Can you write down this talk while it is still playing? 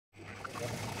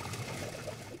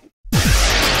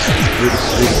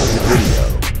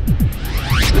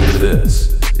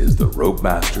This is the Rope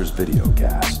Masters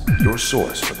Videocast, your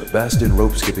source for the best in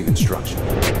rope skipping instruction.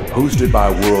 Hosted by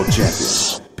world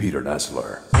champion Peter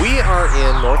Nessler. We are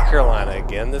in North Carolina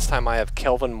again. This time I have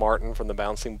Kelvin Martin from the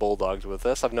Bouncing Bulldogs with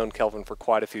us. I've known Kelvin for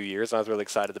quite a few years, and I was really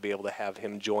excited to be able to have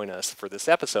him join us for this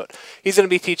episode. He's going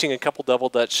to be teaching a couple double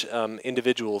dutch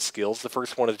individual skills. The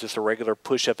first one is just a regular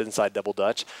push-up inside double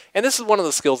dutch, and this is one of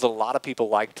the skills that a lot of people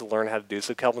like to learn how to do.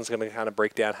 So Kelvin's going to kind of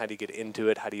break down how do you get into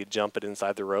it, how do you jump it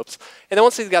inside the ropes. And then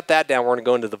once he's got that down, we're going to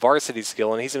go into the varsity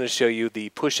skill, and he's going to show you the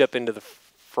push-up into the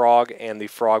frog and the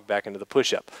frog back into the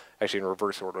push-up. Actually, in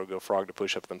reverse order, it'll go frog to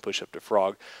push-up, then push-up to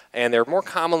frog. And they're more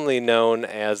commonly known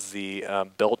as the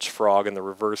belch frog and the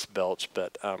reverse belch,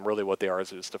 but really what they are is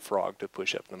just a frog to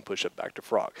push-up, then push-up back to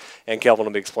frog. And Kelvin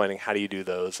will be explaining how do you do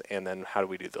those, and then how do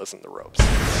we do those in the ropes.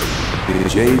 The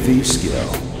JV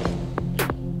skill.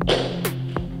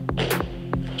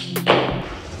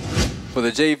 For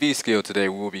the JV skill today,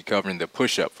 we will be covering the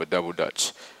push-up for double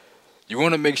dutch. You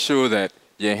want to make sure that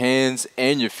your hands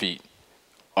and your feet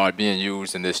are being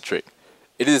used in this trick.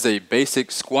 It is a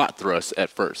basic squat thrust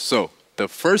at first. So the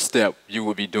first step, you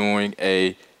will be doing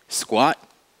a squat.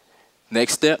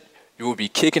 Next step, you will be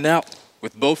kicking out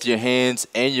with both your hands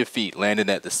and your feet landing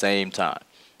at the same time.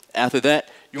 After that,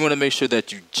 you want to make sure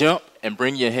that you jump and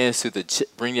bring your hands to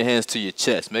your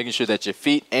chest, making sure that your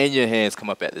feet and your hands come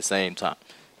up at the same time.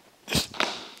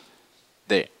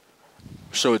 There.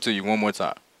 Show it to you one more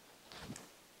time.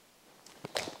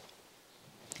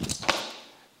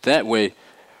 That way,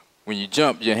 when you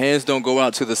jump, your hands don't go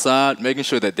out to the side, making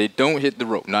sure that they don't hit the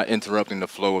rope, not interrupting the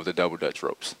flow of the double dutch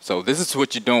ropes. So this is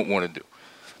what you don't want to do.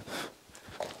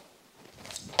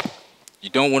 You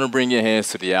don't want to bring your hands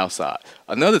to the outside.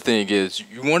 Another thing is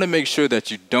you want to make sure that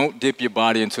you don't dip your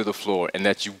body into the floor and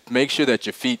that you make sure that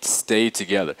your feet stay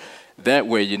together. That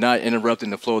way, you're not interrupting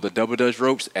the flow of the double dutch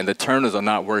ropes and the turners are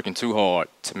not working too hard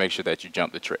to make sure that you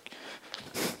jump the trick.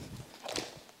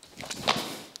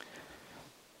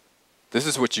 This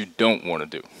is what you don't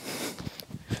want to do.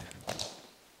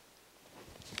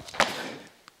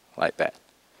 Like that.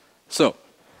 So,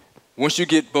 once you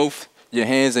get both your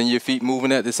hands and your feet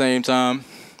moving at the same time,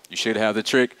 you should have the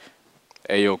trick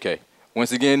A-OK.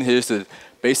 Once again, here's the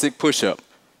basic push-up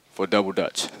for double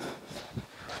dutch.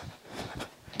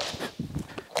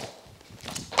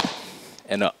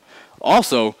 And up.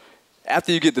 Also,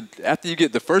 after you get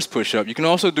the first push-up, you can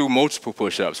also do multiple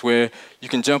push-ups where you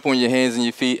can jump on your hands and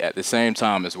your feet at the same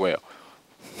time as well.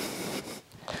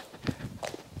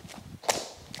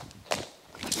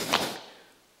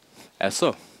 As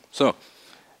so. So,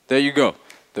 there you go.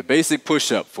 The basic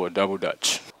push-up for double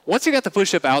dutch. Once you got the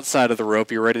push-up outside of the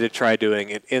rope, you're ready to try doing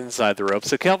it inside the rope.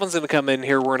 So Kelvin's going to come in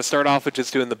here. We're going to start off with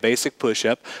just doing the basic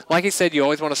push-up. Like he said, you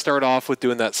always want to start off with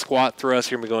doing that squat thrust.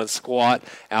 You're going to be going squat,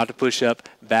 out to push-up,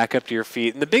 back up to your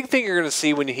feet. And the big thing you're going to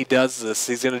see when he does this,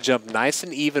 he's going to jump nice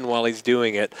and even while he's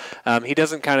doing it. He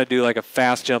doesn't kind of do like a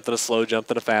fast jump, then a slow jump,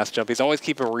 then a fast jump. He's always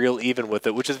keeping real even with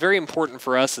it, which is very important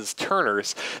for us as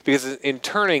turners because in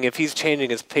turning, if he's changing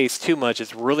his pace too much,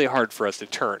 it's really hard for us to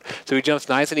turn. So he jumps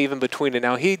nice and even between it.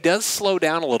 Now, he does slow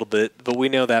down a little bit, but we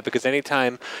know that because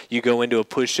anytime you go into a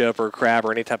push-up or a crab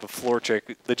or any type of floor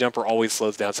trick, the jumper always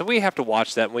slows down. So we have to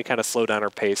watch that, and we kind of slow down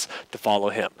our pace to follow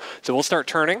him. So we'll start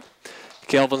turning.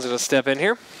 Kelvin's going to step in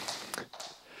here.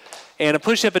 And a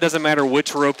push-up, it doesn't matter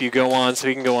which rope you go on, so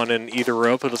you can go on in either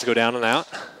rope. It'll just go down and out.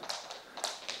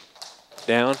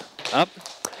 Down, up.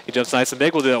 He jumps nice and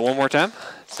big. We'll do that one more time.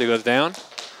 So he goes down.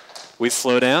 We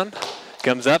slow down.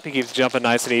 Comes up, he keeps jumping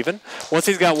nice and even. Once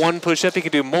he's got one push-up, he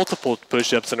can do multiple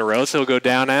push-ups in a row. So he'll go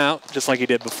down, out, just like he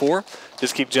did before.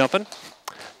 Just keep jumping.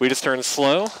 We just turn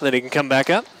slow, then he can come back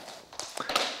up.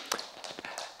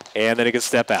 And then he can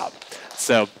step out.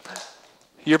 So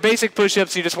your basic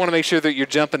push-ups, you just want to make sure that you're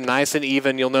jumping nice and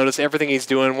even. You'll notice everything he's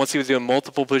doing. Once he was doing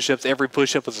multiple push-ups, every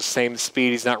push-up was the same speed.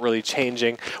 He's not really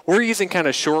changing. We're using kind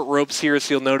of short ropes here,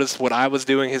 so you'll notice what I was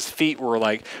doing. His feet were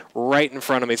like right in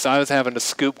front of me, so I was having to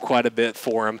scoop quite a bit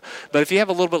for him. But if you have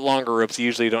a little bit longer ropes, you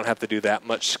usually don't have to do that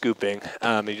much scooping.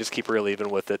 You just keep real even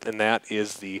with it, and that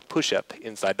is the push-up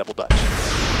inside double dutch.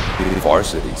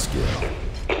 Varsity skill.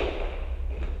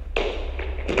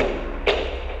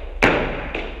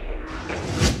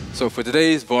 So for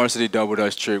today's varsity double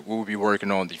dutch trick, we'll be working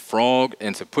on the frog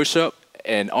into push-up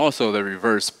and also the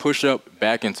reverse push-up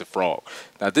back into frog.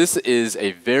 Now this is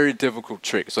a very difficult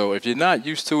trick, so if you're not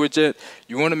used to it yet,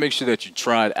 you want to make sure that you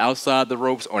try it outside the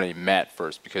ropes on a mat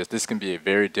first because this can be a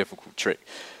very difficult trick.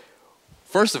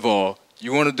 First of all,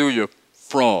 you want to do your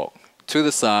frog to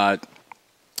the side,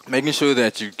 making sure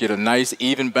that you get a nice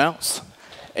even bounce,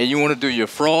 and you want to do your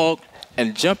frog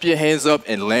and jump your hands up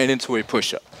and land into a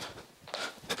push-up.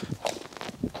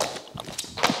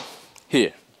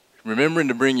 Here, remembering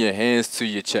to bring your hands to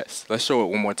your chest. Let's show it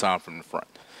one more time from the front.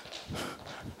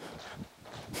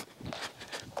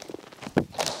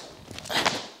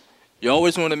 You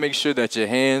always want to make sure that your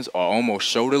hands are almost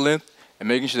shoulder length and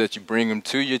making sure that you bring them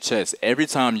to your chest every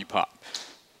time you pop.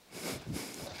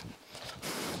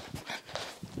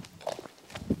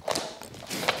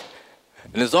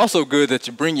 And it's also good that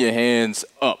you bring your hands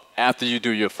up after you do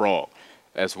your frog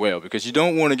as well, because you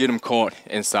don't want to get them caught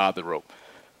inside the rope.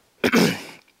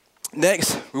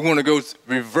 Next, we want to go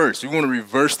reverse. We want to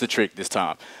reverse the trick this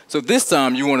time. So this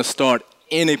time, you want to start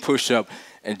in a push-up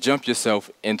and jump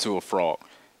yourself into a frog.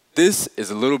 This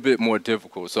is a little bit more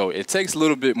difficult, so it takes a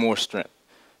little bit more strength.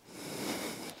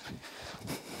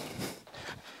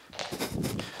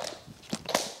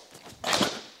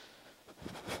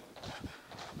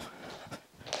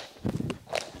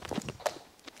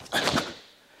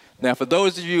 Now, for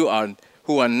those of you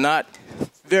who are not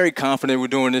very confident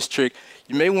with doing this trick,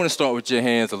 you may want to start with your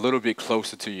hands a little bit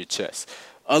closer to your chest.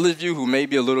 Others of you who may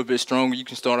be a little bit stronger, you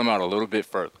can start them out a little bit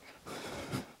further.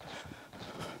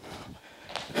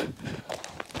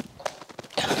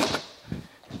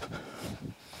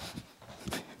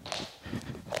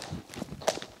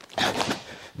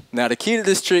 Now, the key to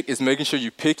this trick is making sure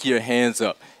you pick your hands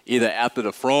up, either after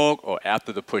the frog or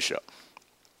after the push-up.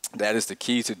 That is the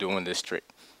key to doing this trick.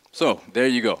 So, there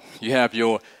you go. You have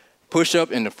your push-up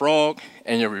in the frog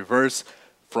and your reverse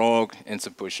frog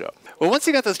into push-up. Well, once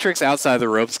you got those tricks outside the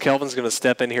ropes, Kelvin's going to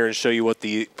step in here and show you what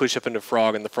the push-up into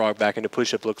frog and the frog back into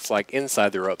push-up looks like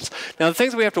inside the ropes. Now, the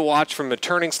things we have to watch from a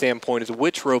turning standpoint is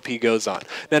which rope he goes on.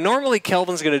 Now, normally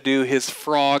Kelvin's going to do his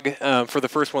frog for the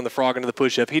first one, the frog into the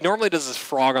push-up. He normally does his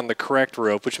frog on the correct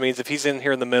rope, which means if he's in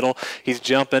here in the middle, he's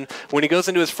jumping. When he goes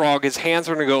into his frog, his hands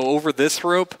are going to go over this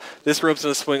rope. This rope's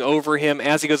going to swing over him.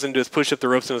 As he goes into his push-up, the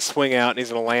rope's going to swing out, and he's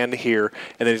going to land here,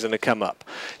 and then he's going to come up.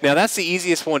 Now, that's the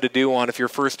easiest one to do on if you're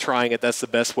first trying it. That's the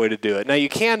best way to do it. Now, you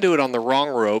can do it on the wrong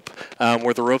rope,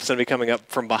 where the rope's going to be coming up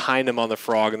from behind him on the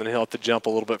frog, and then he'll have to jump a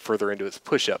little bit further into his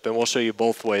push-up. And we'll show you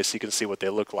both ways so you can see what they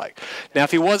look like. Now,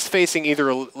 if he was facing either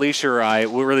Alicia or I, it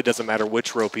really doesn't matter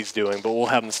which rope he's doing, but we'll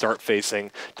have him start facing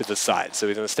to the side. So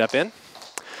he's going to step in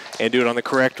and do it on the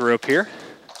correct rope here.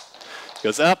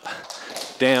 Goes up,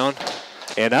 down,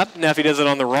 and up. Now, if he does it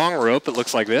on the wrong rope, it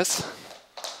looks like this.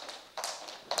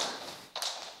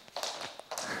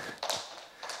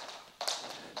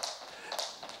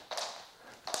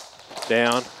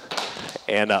 Down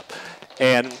and up.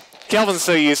 And Kelvin's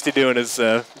so used to doing his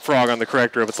frog on the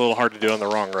correct rope, it's a little hard to do on the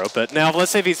wrong rope. But now,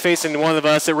 let's say if he's facing one of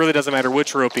us, it really doesn't matter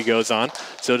which rope he goes on.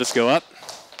 So just go up,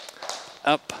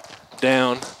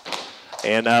 down,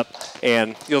 and up.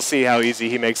 And you'll see how easy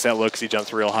he makes that look because he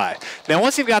jumps real high. Now,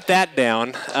 once you've got that down,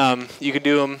 you can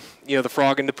do them, the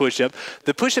frog into push-up.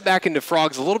 The push-up back into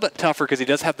frog's a little bit tougher because he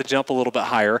does have to jump a little bit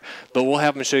higher, but we'll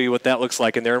have him show you what that looks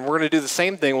like in there. And we're going to do the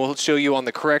same thing. We'll show you on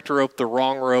the correct rope, the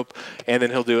wrong rope, and then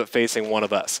he'll do it facing one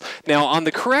of us. Now, on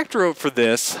the correct rope for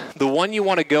this, the one you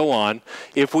want to go on,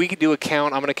 if we could do a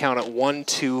count, I'm going to count it 1,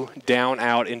 2, down,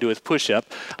 out into his push-up.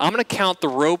 I'm going to count the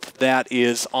rope that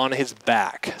is on his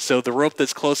back. So the rope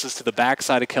that's closest to the back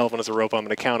side of Kelvin is a rope I'm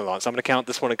going to count it on. So I'm going to count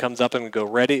this when it comes up. I'm going to go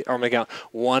ready, or I'm going to count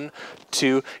 1,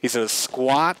 2. He's going to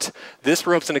squat. This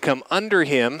rope's going to come under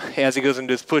him as he goes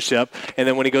into his push-up, and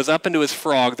then when he goes up into his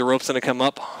frog, the rope's going to come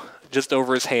up just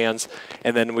over his hands,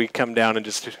 and then we come down and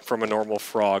just from a normal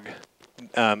frog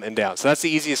and down. So that's the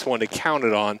easiest one to count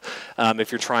it on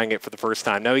if you're trying it for the first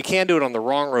time. Now, he can do it on the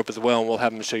wrong rope as well, and we'll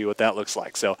have him show you what that looks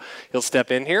like. So he'll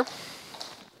step in here.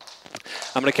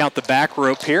 I'm going to count the back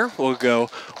rope here. We'll go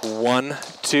 1,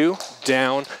 2,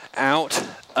 down, out,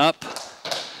 up,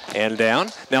 and down.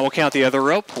 Now we'll count the other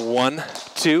rope. 1,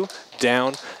 2,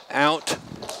 down, out,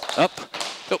 up.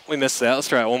 Oh, we missed that. Let's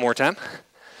try it one more time.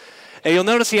 And you'll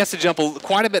notice he has to jump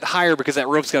quite a bit higher because that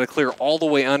rope's got to clear all the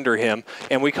way under him,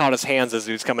 and we caught his hands as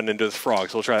he was coming into his frog.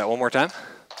 So we'll try that one more time.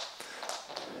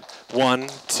 1,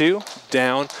 2,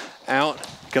 down, out,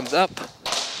 comes up,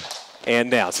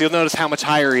 and down. So you'll notice how much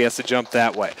higher he has to jump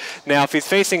that way. Now, if he's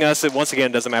facing us, it once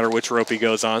again doesn't matter which rope he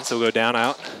goes on. So we'll go down,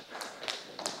 out,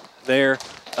 there,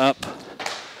 up,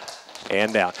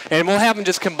 and down. And we'll have him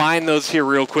just combine those here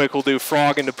real quick. We'll do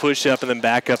frog into push-up and then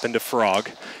back up into frog.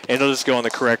 And he'll just go on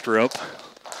the correct rope.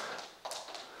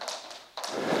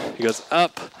 He goes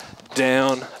up,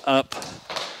 down, up,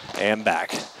 and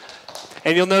back.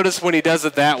 And you'll notice when he does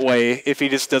it that way, if he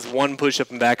just does one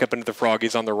push-up and back up into the frog,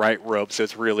 he's on the right rope, so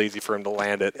it's real easy for him to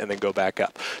land it and then go back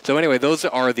up. So anyway, those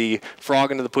are the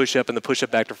frog into the push-up and the push-up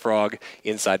back to frog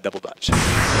inside Double Dutch.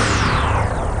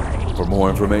 For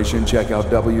more information, check out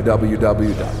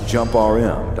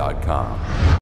www.jumprm.com.